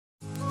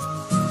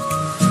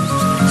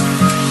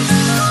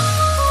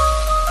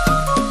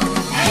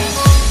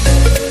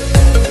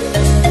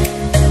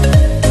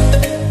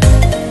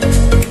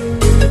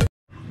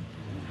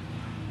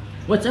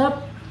What's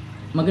up?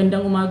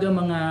 Magandang umaga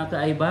mga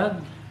ka-eyebag.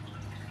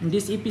 In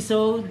this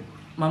episode,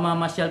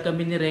 mamamasyal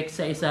kami ni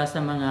Rex sa isa sa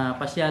mga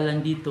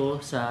pasyalan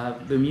dito sa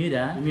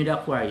Bermuda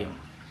Aquarium.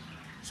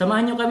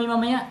 Samahan nyo kami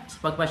mamaya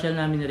sa pagpasyal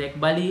namin ni Rex.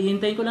 Bali,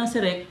 hintay ko lang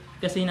si Rex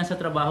kasi nasa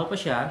trabaho pa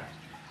siya.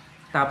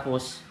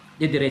 Tapos,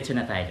 didiretso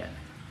na tayo.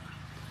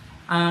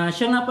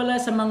 Siya nga pala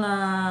sa mga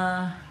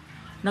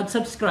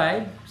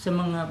nag-subscribe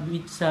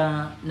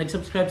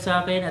nag-subscribe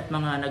sa akin at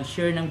mga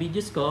nag-share ng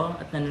videos ko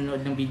at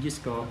nanonood ng videos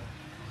ko.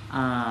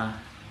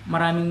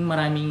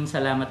 Maraming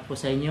salamat po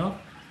sa inyo.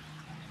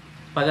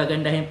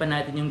 Pagagandahin pa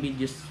natin yung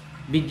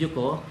video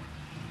ko.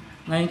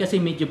 Ngayon kasi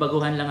medyo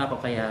baguhan lang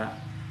ako kaya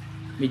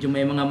medyo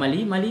may mga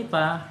mali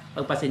pa.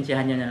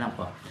 Pagpasensyahan nyo na lang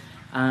po.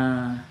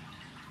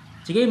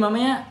 Sige,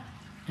 mamaya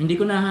hindi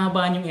ko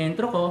nahahabaan yung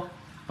intro ko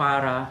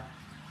para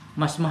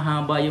mas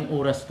mahaba yung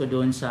oras ko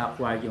doon sa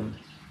aquarium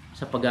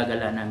sa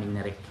paggagala namin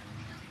ni Rick.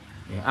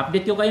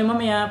 Update ko kayo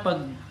mamaya pag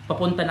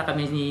papunta na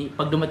kami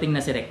pag dumating na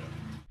si Rick.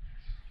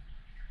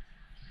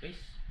 Guys,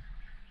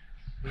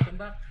 welcome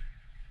back.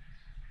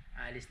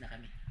 Alis na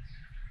kami.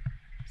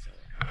 So,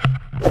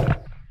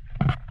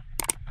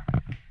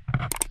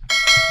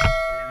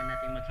 kailangan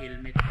natin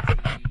mag-helmet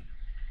kasi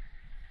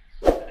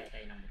sakay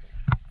tayo ng motor.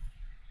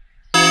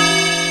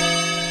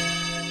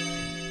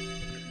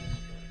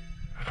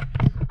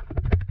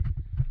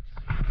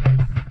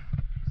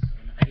 So,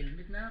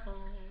 naka-helmet na ako.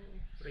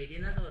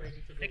 Ready na to, ready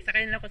to go. Next,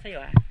 sakayin lang ako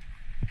sa'yo ha.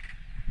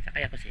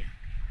 Sakay ako sa'yo.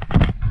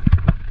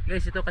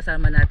 Guys, ito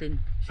kasama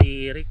natin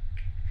si Rick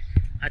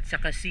at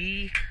saka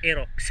si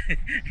Erox.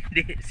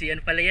 Si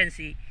ano pala yan,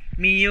 si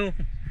Mio.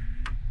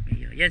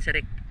 Yan si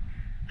Rick,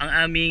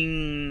 ang aming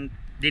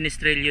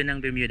dinistrelyo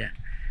ng Bermuda.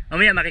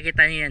 Mamaya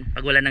makikita niyo yan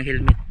pag wala ng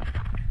helmet.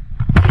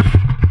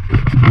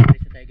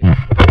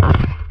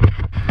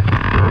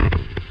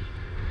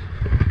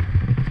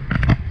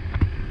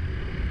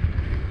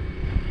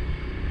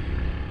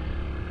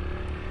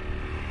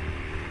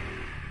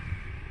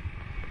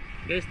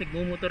 Guys,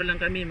 nagmumotor lang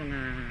kami, mga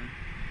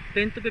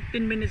 10 to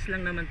 15 minutes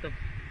lang naman to.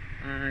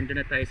 Andun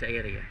na tayo sa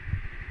area.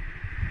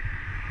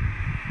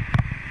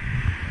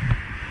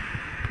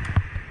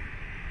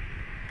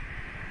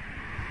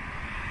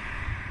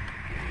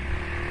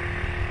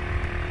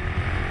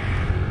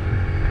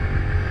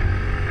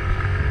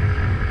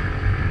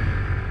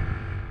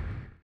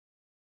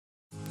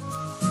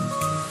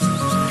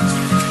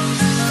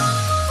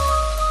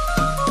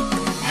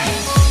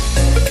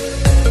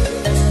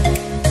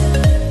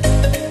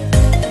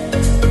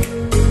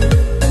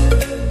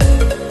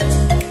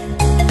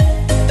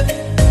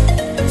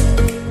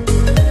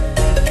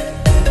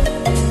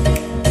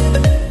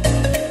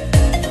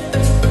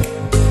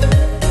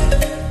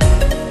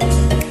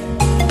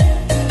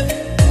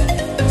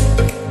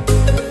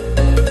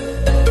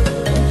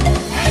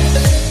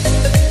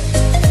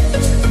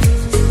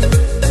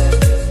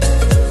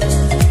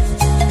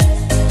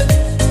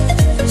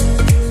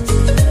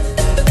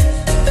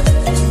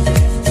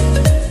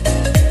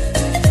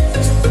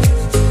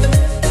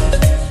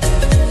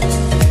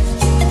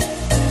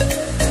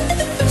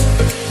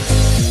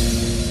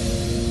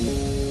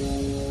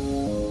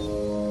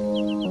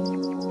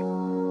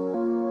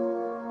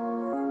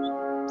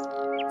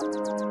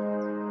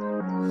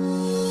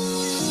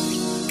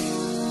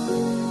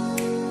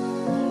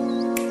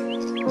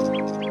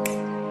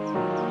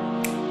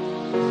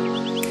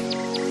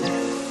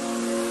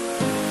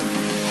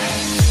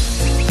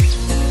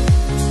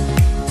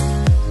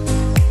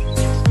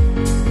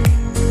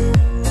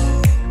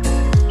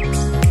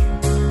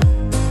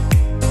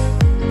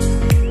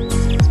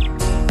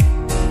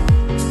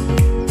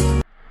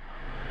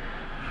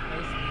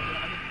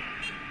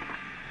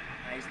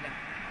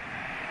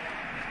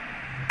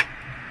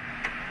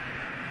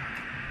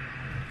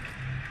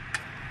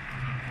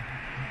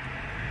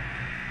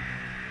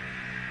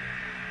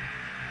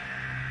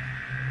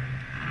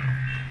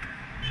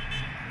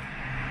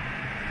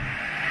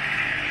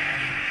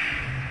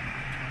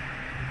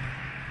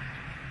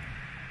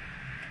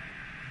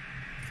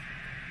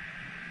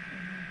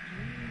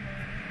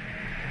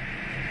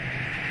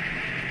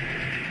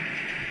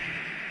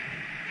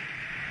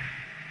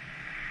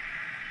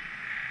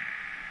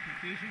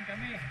 Fishing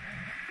kami.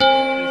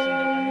 Fishing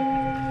daw kami.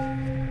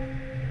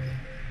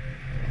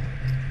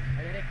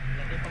 Ay, Rick,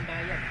 laki pang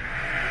bayad.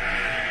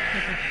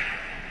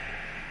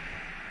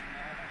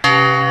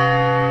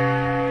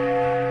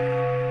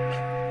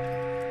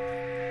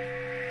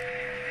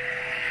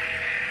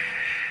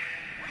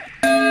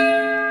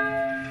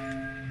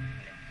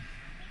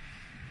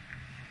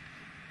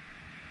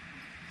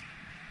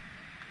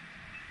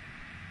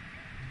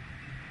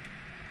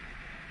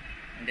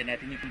 Hanggang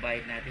natin yung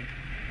pambayad natin.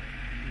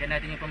 Tingnan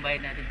natin yung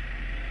pambayad natin.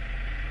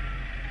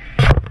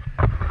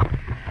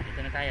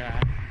 Dito na tayo ha.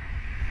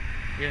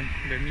 Yun,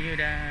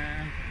 Bermuda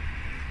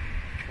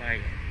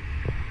Aquarium.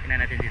 Tingnan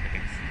natin dito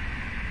guys.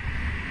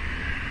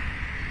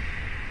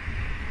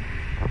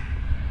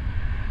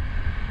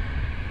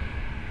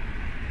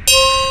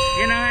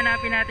 Yan ang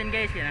hanapin natin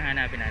guys. Yan ang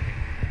hanapin natin.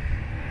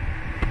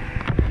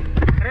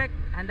 Rick,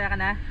 handa ka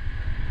na?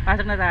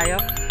 Pasok na tayo.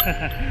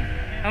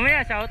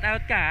 Mamaya, shout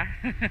out ka ha.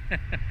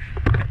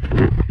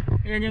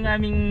 Yan yung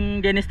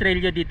aming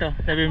Genestrelio dito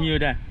sa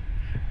Bermuda.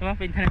 Tama,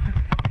 pinta na.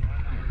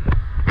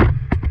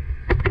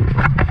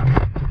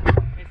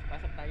 Guys,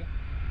 pasok tayo.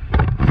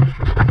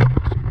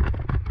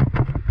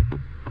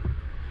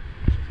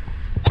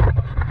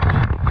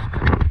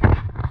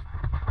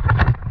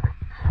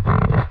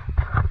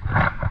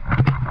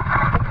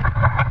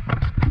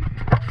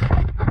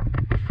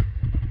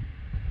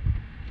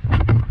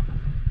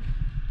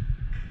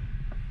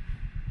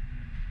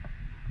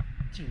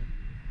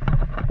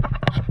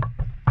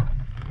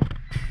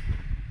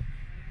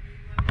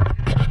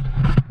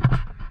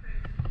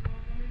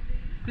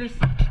 Please.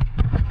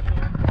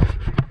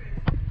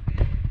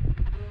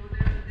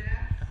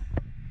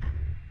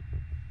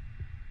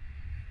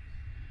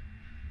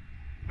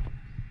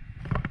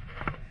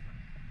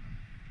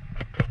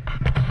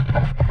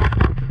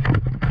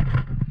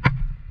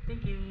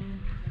 Thank you.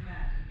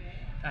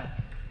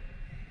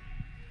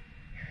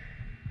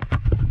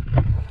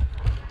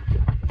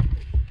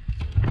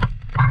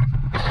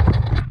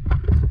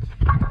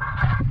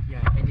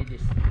 Yeah, I did this.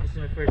 This is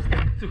my first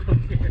time to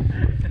come here.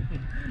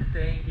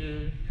 Thank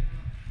you.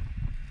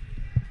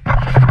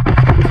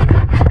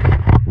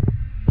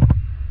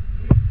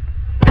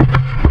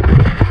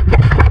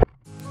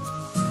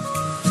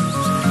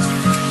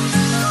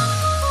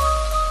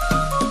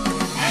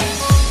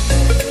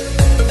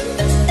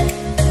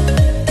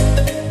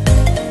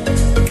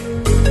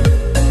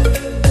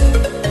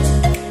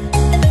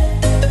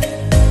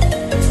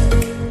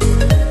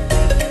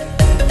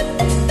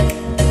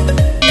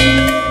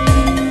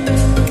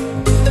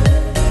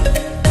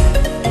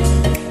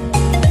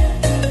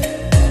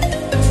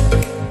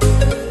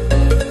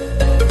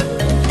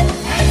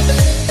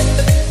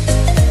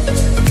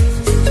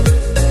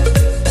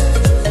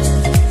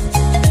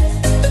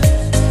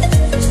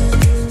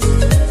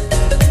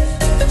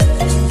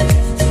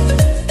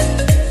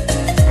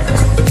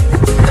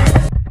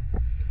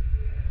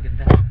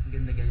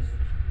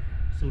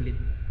 Sulit.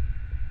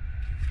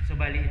 So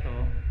bali ito,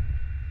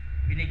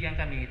 binigyan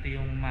kami, ito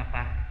yung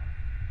mapa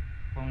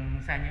kung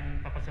saan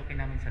yung papasukin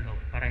namin sa loob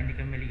para hindi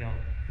kami maligaw.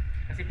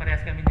 Kasi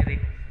parehas kami ni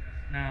Rick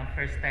na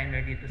first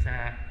timer dito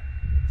sa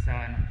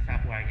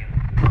aquarium.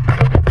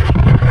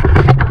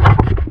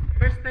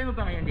 First time mo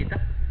ba ngayon dito?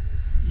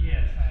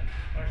 Yes,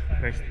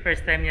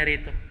 First time niya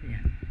rito.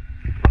 Yan.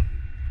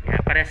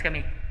 Kaya parehas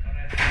kami.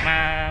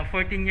 14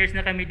 years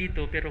na kami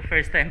dito pero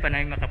first time pa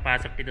namin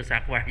makapasok dito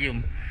sa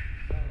aquarium.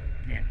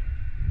 Yan.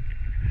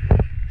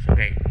 So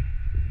guys,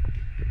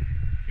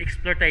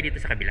 explore tayo dito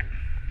sa kabila.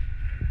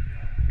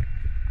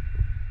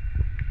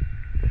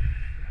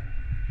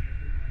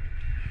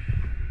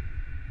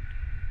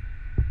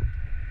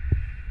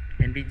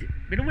 Yan,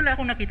 pero wala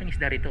akong nakitang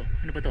isda rito.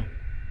 Ano ba to?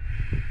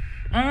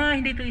 Ah,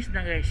 hindi to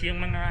isda guys.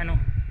 Yung mga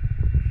ano,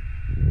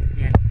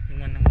 yan,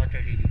 yung mga water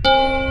lily.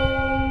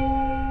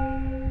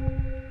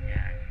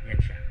 Yan, yan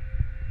siya.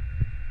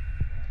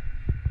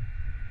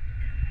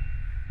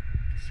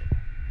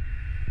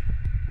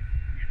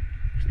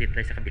 So dito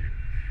tayo sa kabila.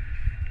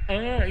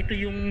 Ito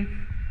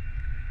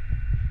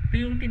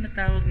yung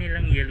tinatawag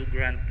nilang yellow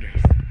grant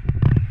guys.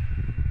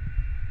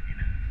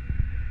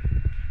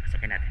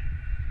 Pasokin natin.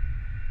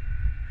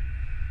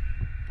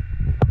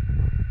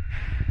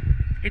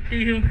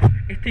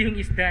 Ito yung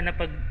isda na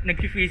pag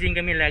nag-fishing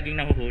kami laging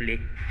nahuhuli.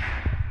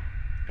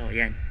 Ito,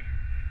 yan.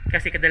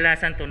 Kasi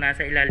kadalasan to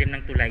nasa ilalim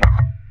ng tulay.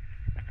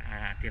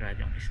 Nakatira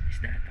yung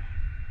isda na to.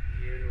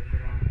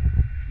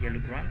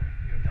 Yellow grant.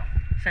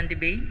 Sandy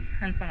Bay,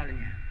 ano pangalan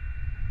niya?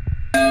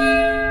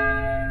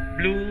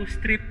 Blue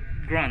strip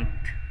grunt.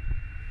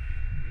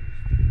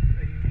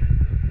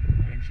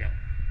 Ayan siya.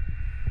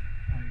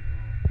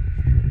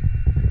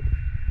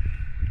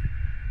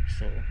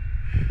 So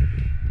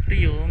ito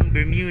yung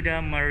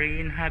Bermuda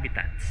marine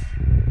habitats.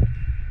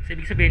 So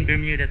ibig sabihin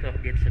Bermuda to,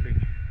 dito sa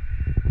Bermuda.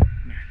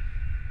 Yan.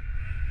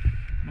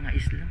 Mga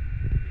isla.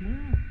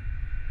 Wow.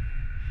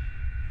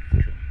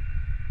 So,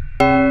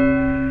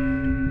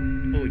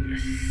 oh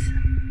yes,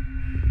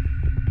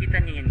 kita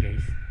niyo yan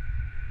guys,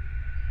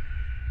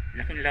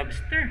 laking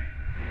lobster.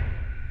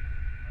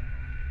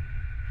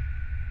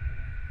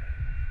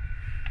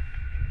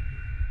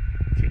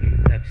 Sige,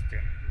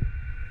 lobster.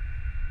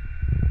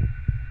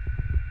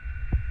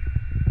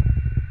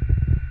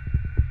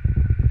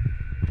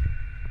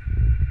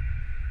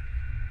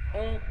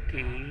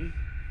 Okay.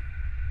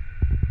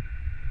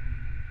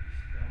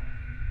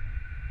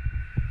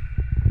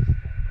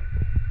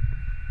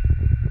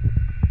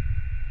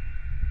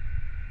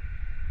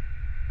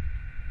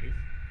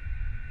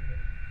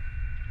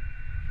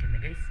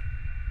 Guys,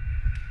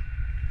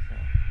 so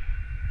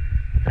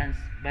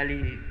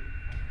bali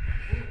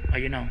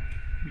ayun na,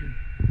 yun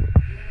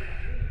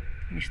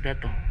isda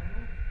to.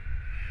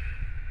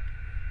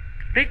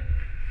 Rick,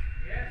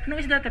 anong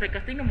isda to Rick?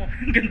 Tingnan mo,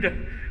 ganda.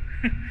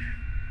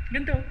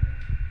 Ganda oh.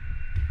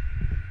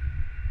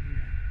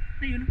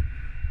 Ayun,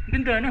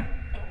 ganda ano,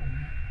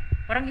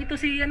 parang ito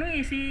si ano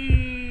eh,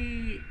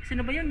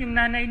 sino ba yun, yung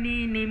nanay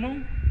ni Nemo.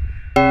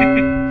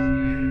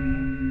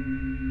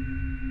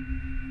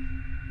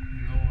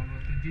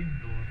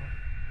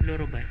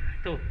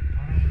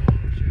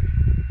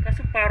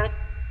 Parrot.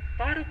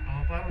 Parrot.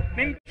 Oh, parrot.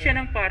 May siya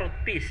ng parrot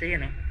fish.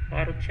 Ayan o.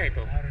 Parrot siya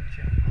ito. Parrot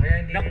siya.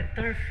 Kaya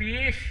Dr.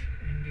 Fish.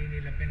 hindi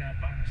nila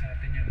pinapaano sa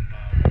atin yan.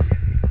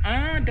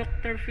 Bawal.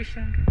 Dr. Fish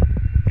lang.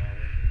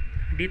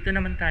 Dito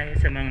naman tayo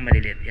sa mga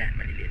maliliit. Yan,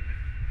 maliliit.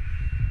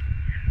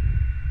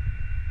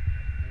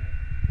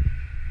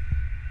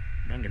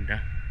 Ang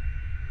ganda.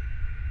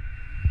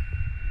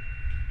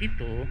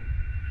 Ito,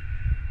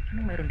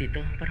 anong mayroon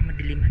dito? Parang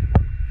madiliman.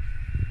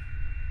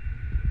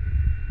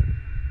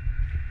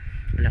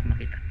 Wala akong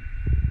makita.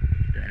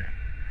 Ito na lang.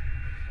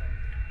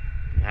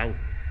 Wow.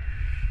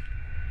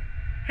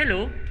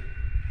 Hello.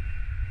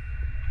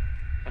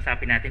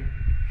 Pasapin natin.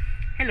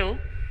 Hello.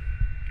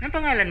 Anong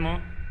pangalan mo?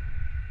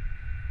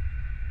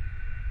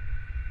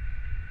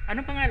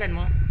 Anong pangalan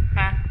mo?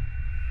 Ha?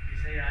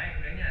 Bisaya eh,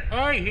 ganyan.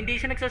 Oy, hindi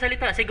siya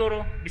nagsasalita.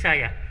 Siguro,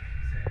 Bisaya.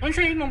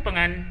 Unsay mong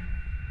pangan?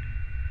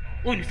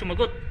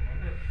 Sumagot.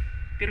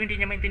 Pero hindi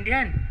niya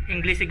maintindihan.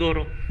 English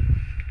siguro.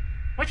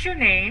 What's your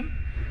name?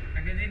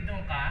 Nagadito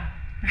ka?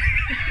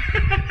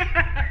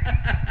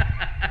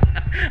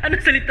 Ano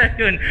salita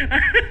yun?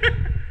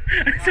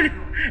 Ano salita?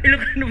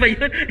 Ilocano ba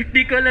yun?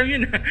 Hindi ko alam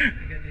yun.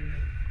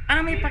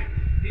 May pa...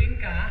 Diin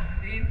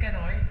ka,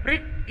 Noy.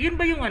 Rick, yun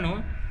ba yung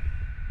ano?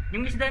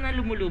 Yung isda na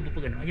lumulubo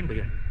pa gano'n? Ayun ba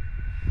yun?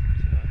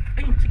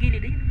 Ayun, sa gilid.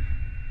 Ayun.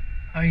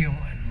 Ay, yung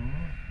ano?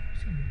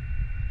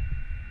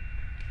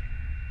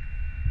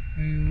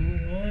 Ayun,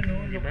 ano?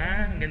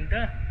 Diba? Ang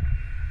ganda.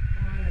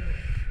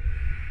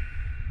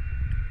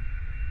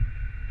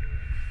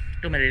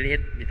 Ito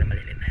maliliit. Dito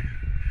maliliit.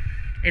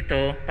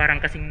 Ito,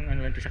 parang kasing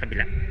ano lang ito sa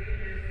kabila.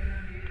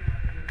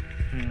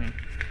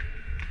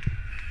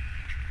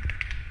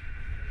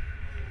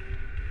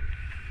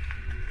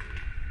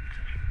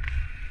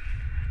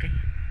 Okay.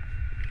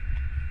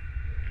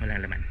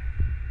 Walang laman.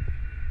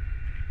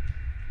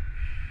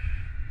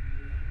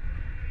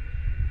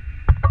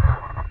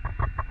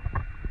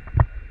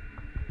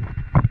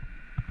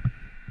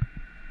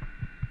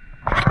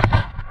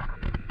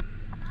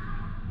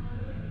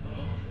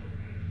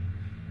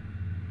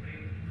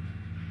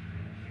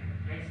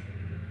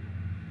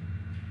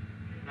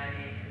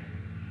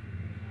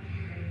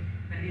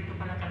 Nandito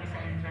pala kami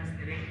sa entrance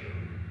direct.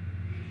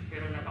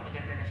 Pero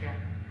napakaganda na siya.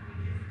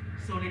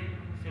 Sulit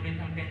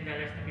ang $10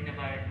 na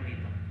binabayad mo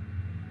dito.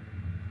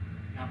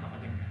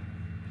 Napakaganda.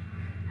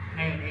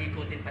 Ngayon,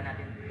 iikutin pa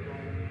natin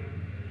itong,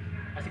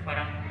 kasi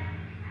parang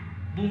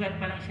bungad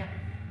pa lang siya.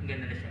 Ang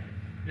ganda na siya.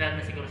 Lalo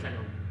na siguro sa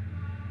loob.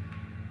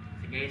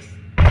 So guys,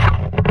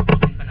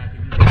 ikutin pa natin.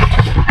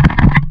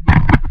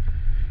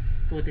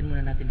 Ikutin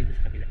muna natin dito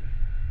sa kabila.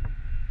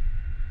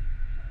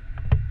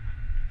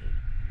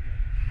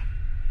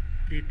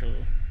 Dito.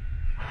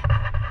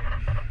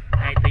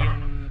 Ito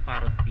yung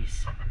parrot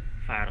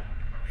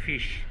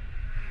fish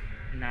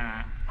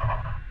na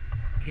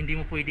hindi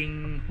mo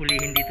pwedeng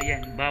hulihin dito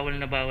yan.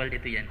 Bawal na bawal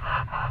dito yan.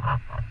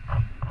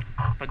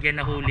 Pag yan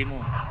nahuli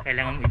mo,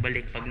 kailangan mo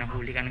ibalik. Pag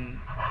nahuli ka ng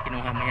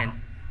kinuha mo yan,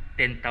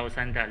 $10,000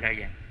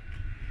 yan.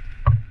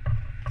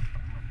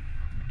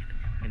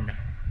 Ganda.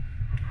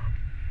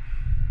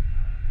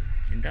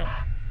 Ganda.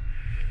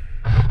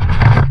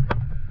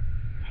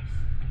 Nice.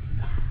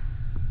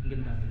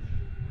 Ganda.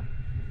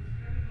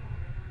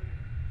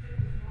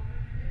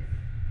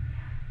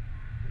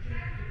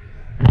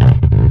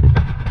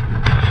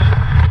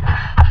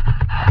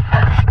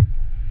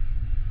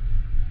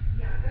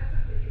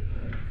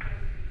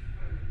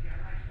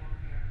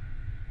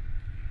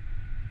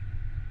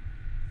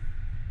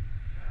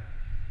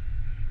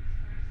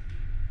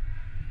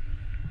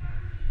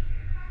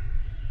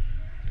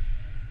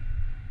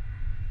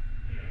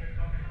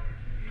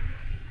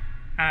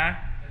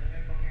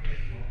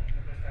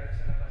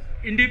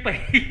 Hindi pa.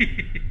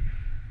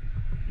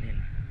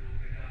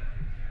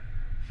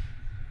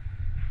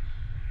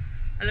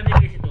 Alam niyo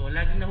guys, ito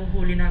laging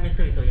nahuhuli namin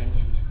to. Ito yan.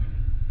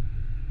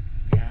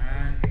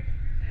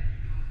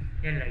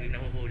 Yan laging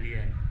nahuhuli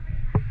yan.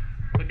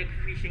 Pag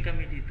nag-fishing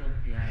kami dito,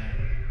 yan.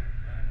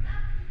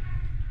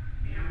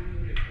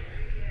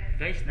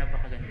 Guys,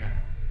 napakaganda.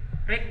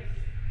 Rick,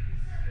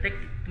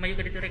 tumayo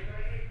ka dito, Rick.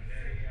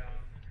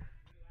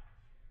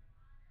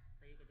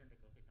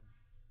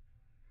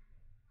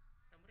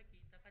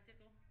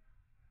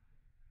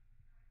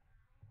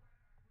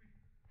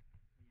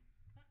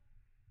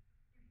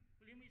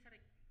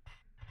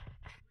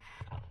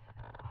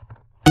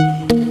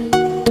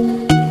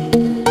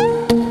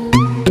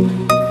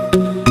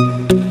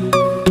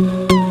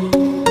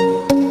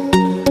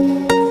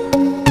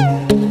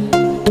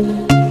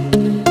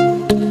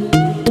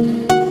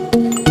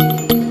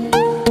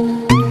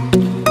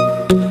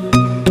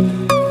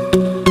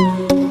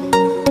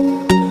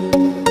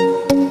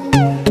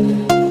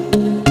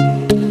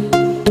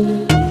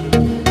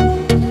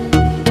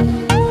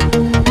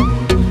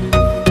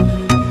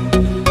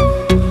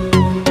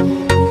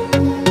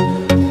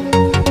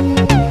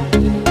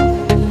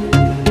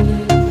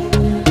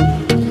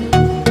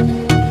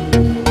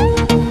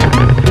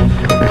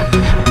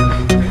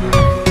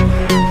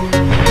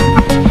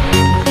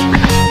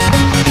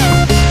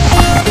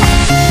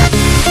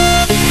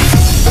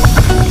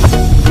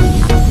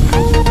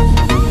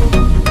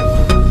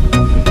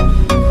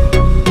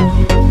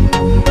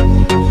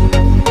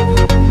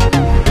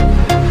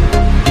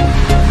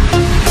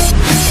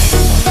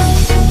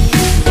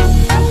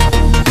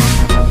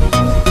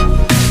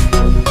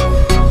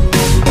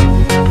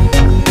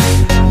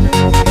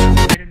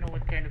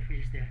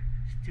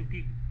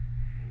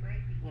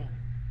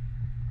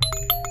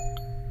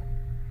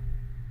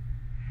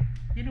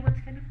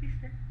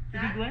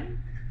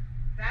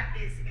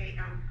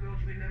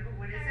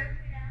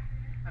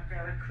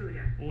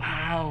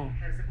 Wow,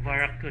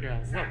 barracuda.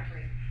 Wow.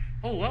 Exactly.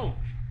 Oh wow.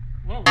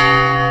 Wow.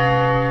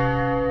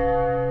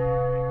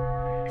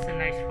 It's a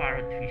nice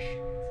parrot fish.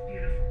 It's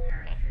beautiful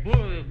parrotfish.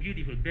 Oh,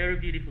 beautiful, very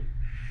beautiful.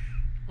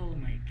 Oh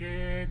my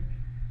god.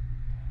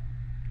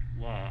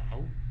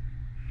 Wow.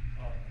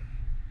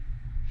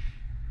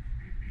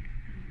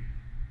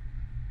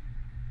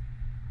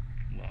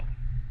 Wow.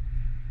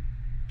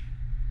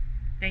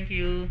 Thank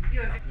you.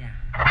 You have Yeah.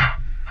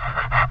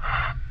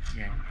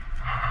 Yeah.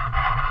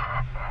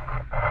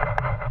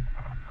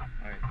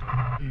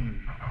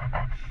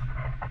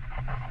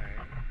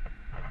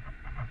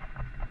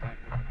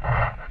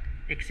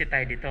 Exit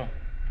tayo dito.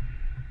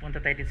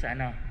 Punta tayo dito sa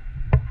ano.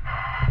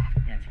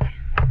 Yan, sige.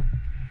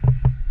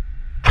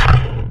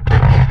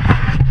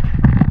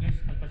 Guys,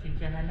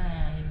 magpasensyahan na.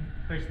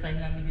 First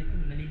time namin dito.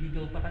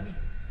 Naliligaw pa kami.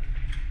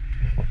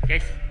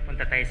 Guys,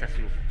 punta tayo sa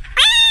zoo.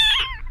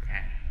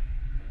 Yan.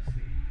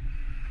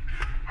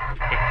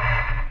 Okay.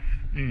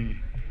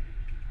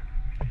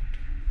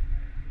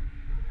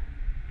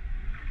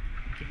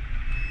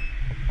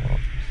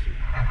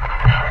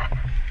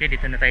 Okay,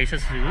 dito na tayo sa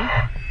zoo.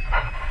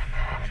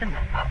 Saan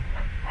ba?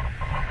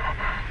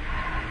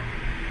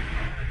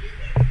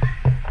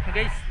 Oh,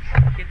 guys,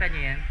 kita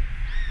nyo yan.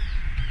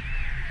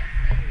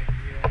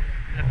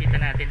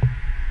 Lapitan natin.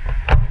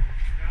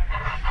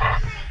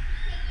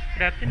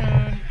 Good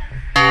afternoon.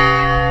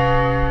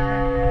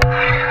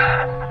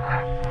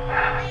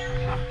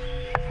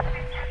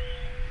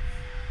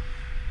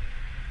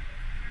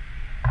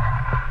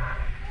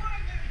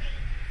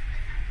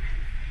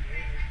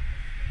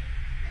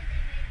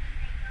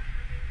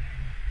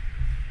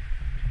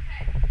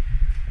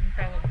 Ang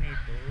tawag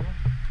nito,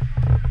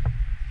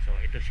 so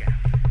ito siya,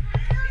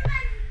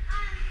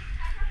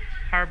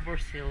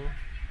 Harbor Seal.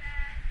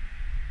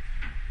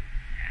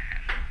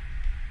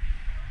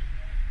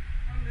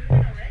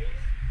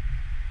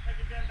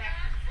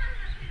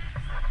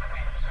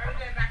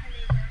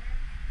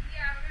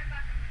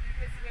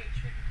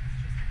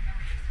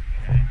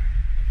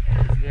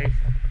 Guys,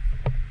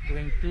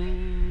 going to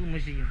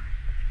museum.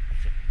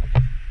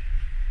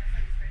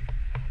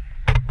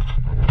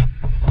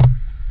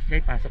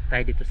 Guys, pasok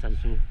tayo dito sa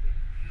zoo.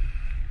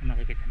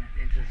 Makikita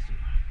natin sa zoo.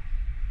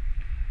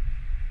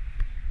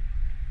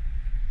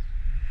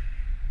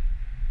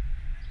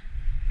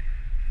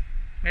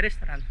 May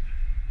restaurant.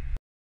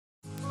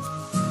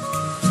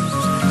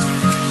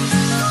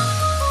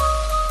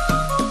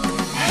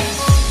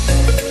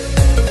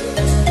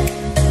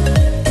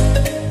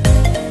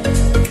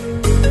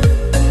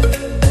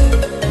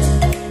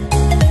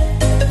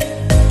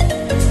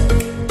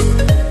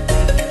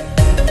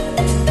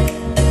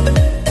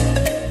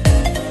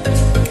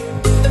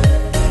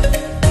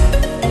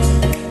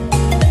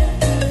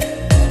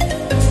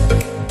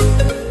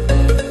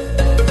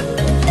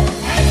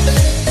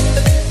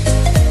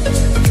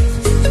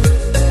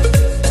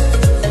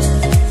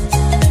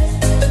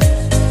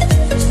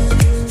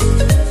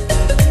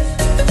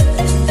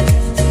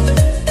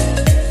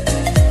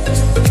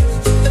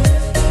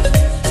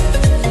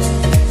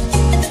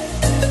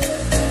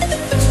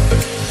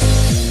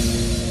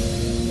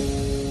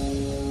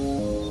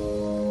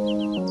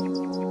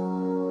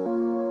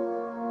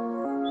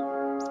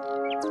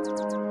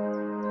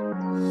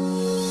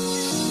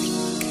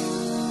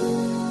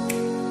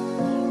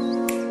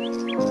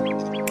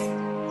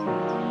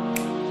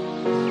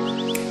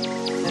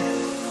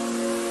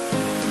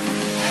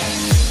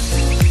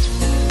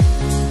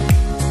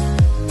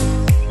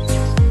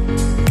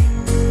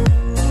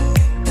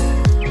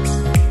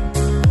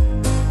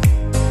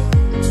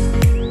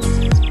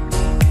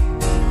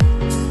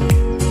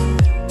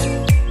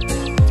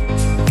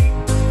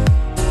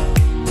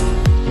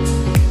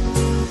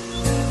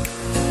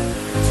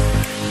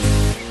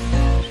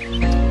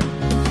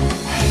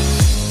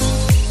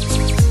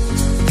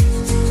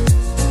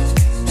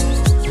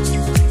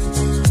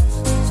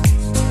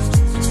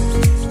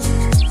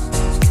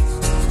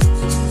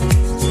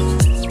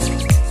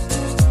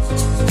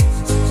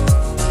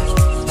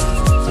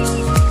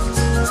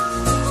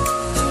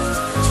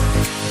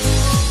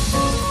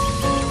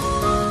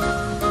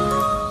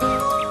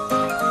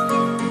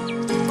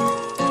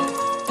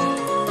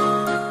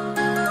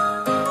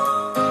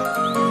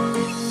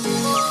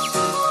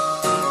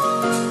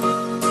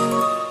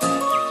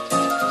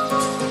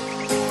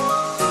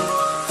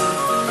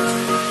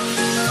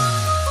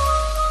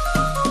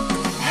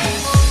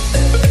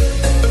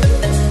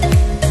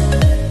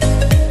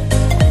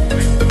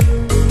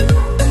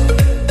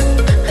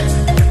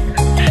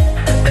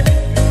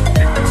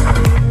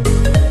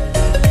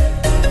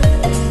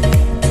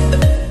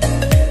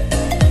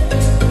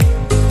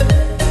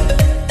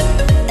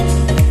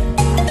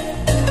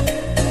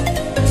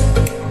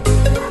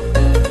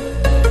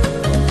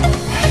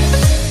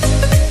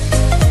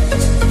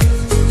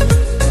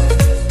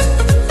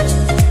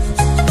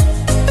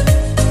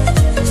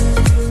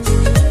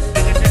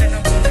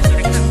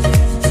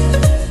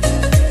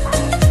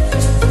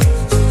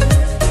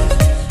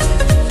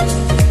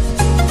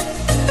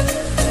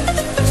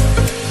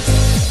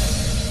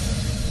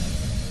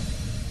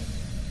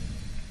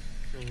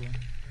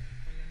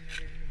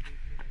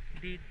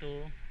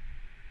 dito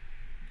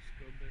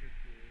Discovery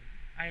ko.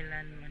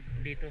 island man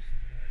dito.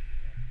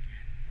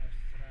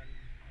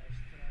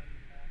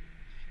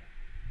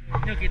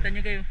 Nyo, kita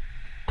nyo kayo.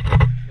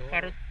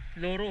 Parot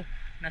loro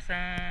nasa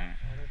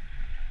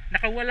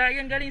nakawala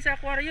yan galing sa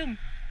aquarium.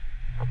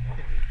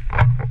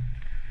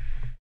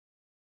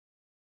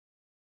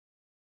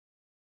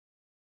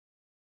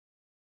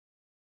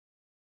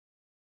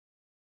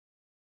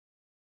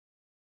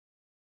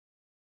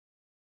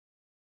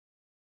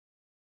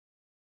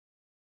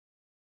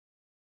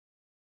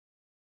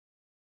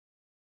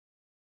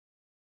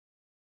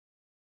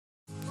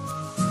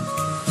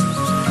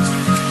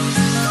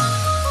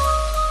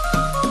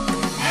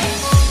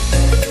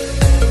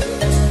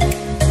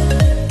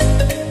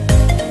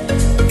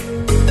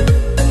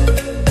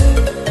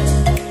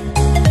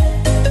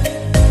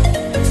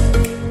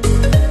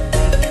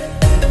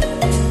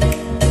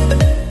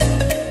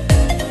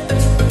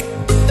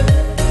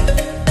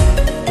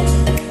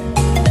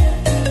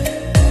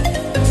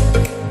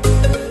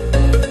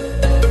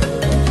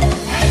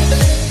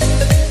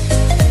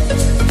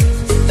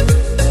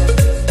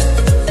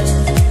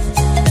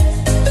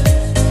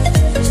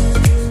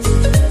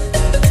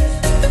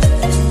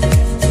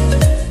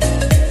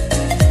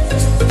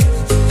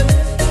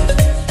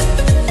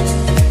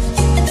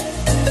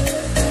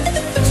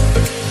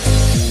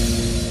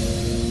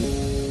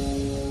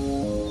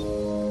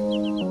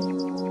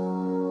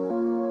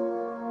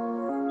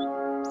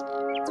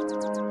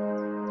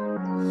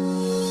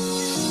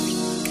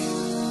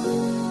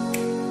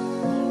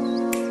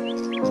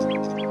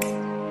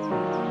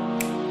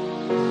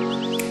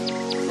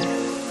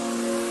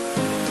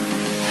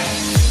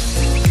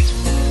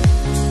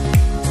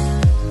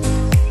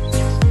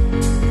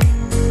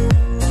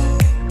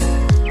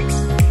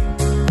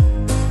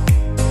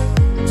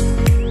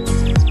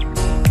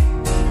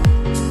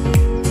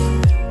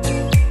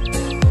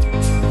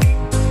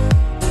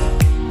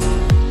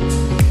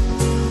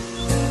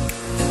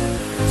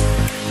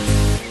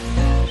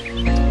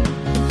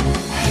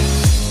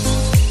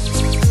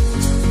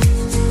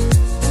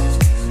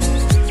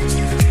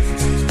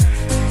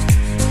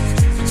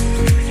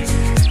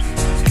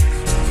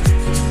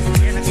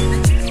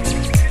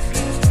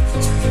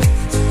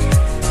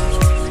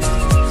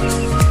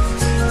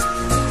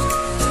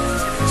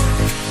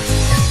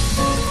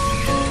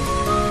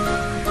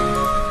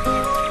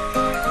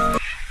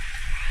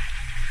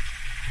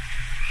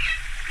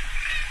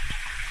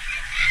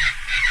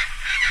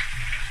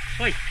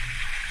 Hoy.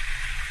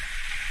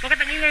 Bakit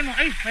ang ingay mo?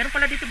 Ay, mayroon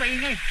pala dito ba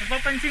ingay?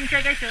 Nagpapansin siya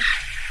guys oh.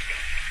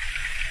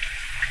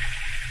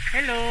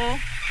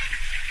 Hello.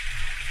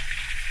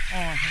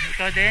 Oh,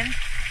 ikaw din?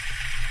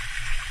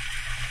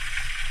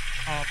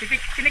 Oh,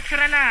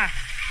 pinicture na.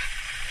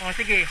 Oh,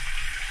 sige.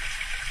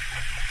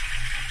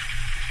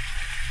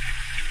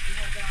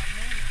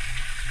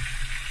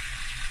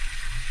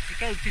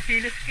 Ikaw,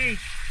 sisilos ka eh.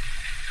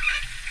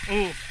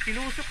 Oh,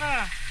 siluso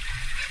ka.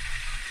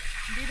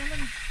 Hindi naman.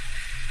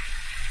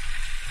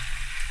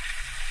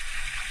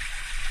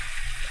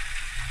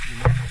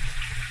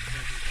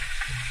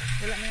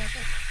 Wala na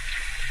yata.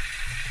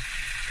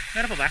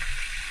 Meron pa ba?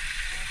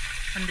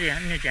 Ano yan?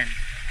 Ano dyan?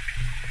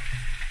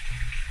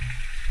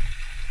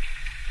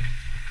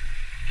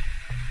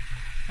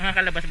 Mga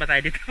kalabas ba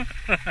tayo dito?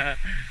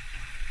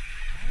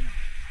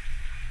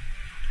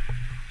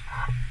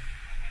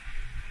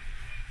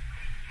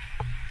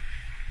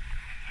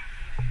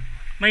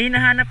 May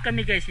hinahanap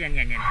kami guys. Yan.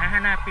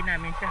 Hahanapin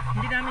namin siya.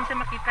 Hindi namin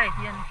siya makita eh.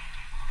 Yan.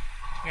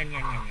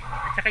 Yan.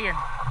 At saka yan.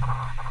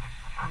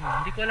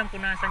 Hindi ko alam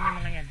kung nasaan yung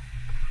mga yan.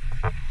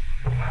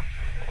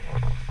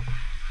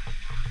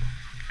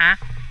 Ha?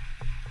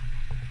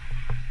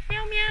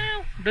 Meow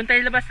meow. Doon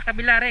tayo labas sa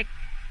kabila, Rek.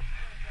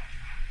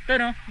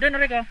 Doon oh. Doon,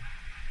 Rek oh.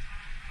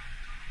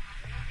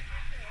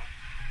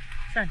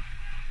 Saan?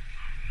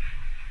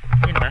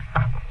 Yan ba?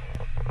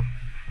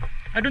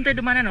 Ah, doon tayo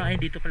dumanan oh. Ay,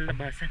 dito pala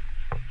labasan.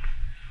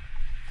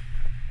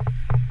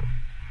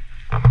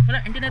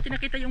 Wala, hindi natin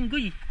nakita yung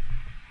unggoy.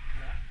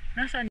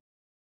 Nasaan?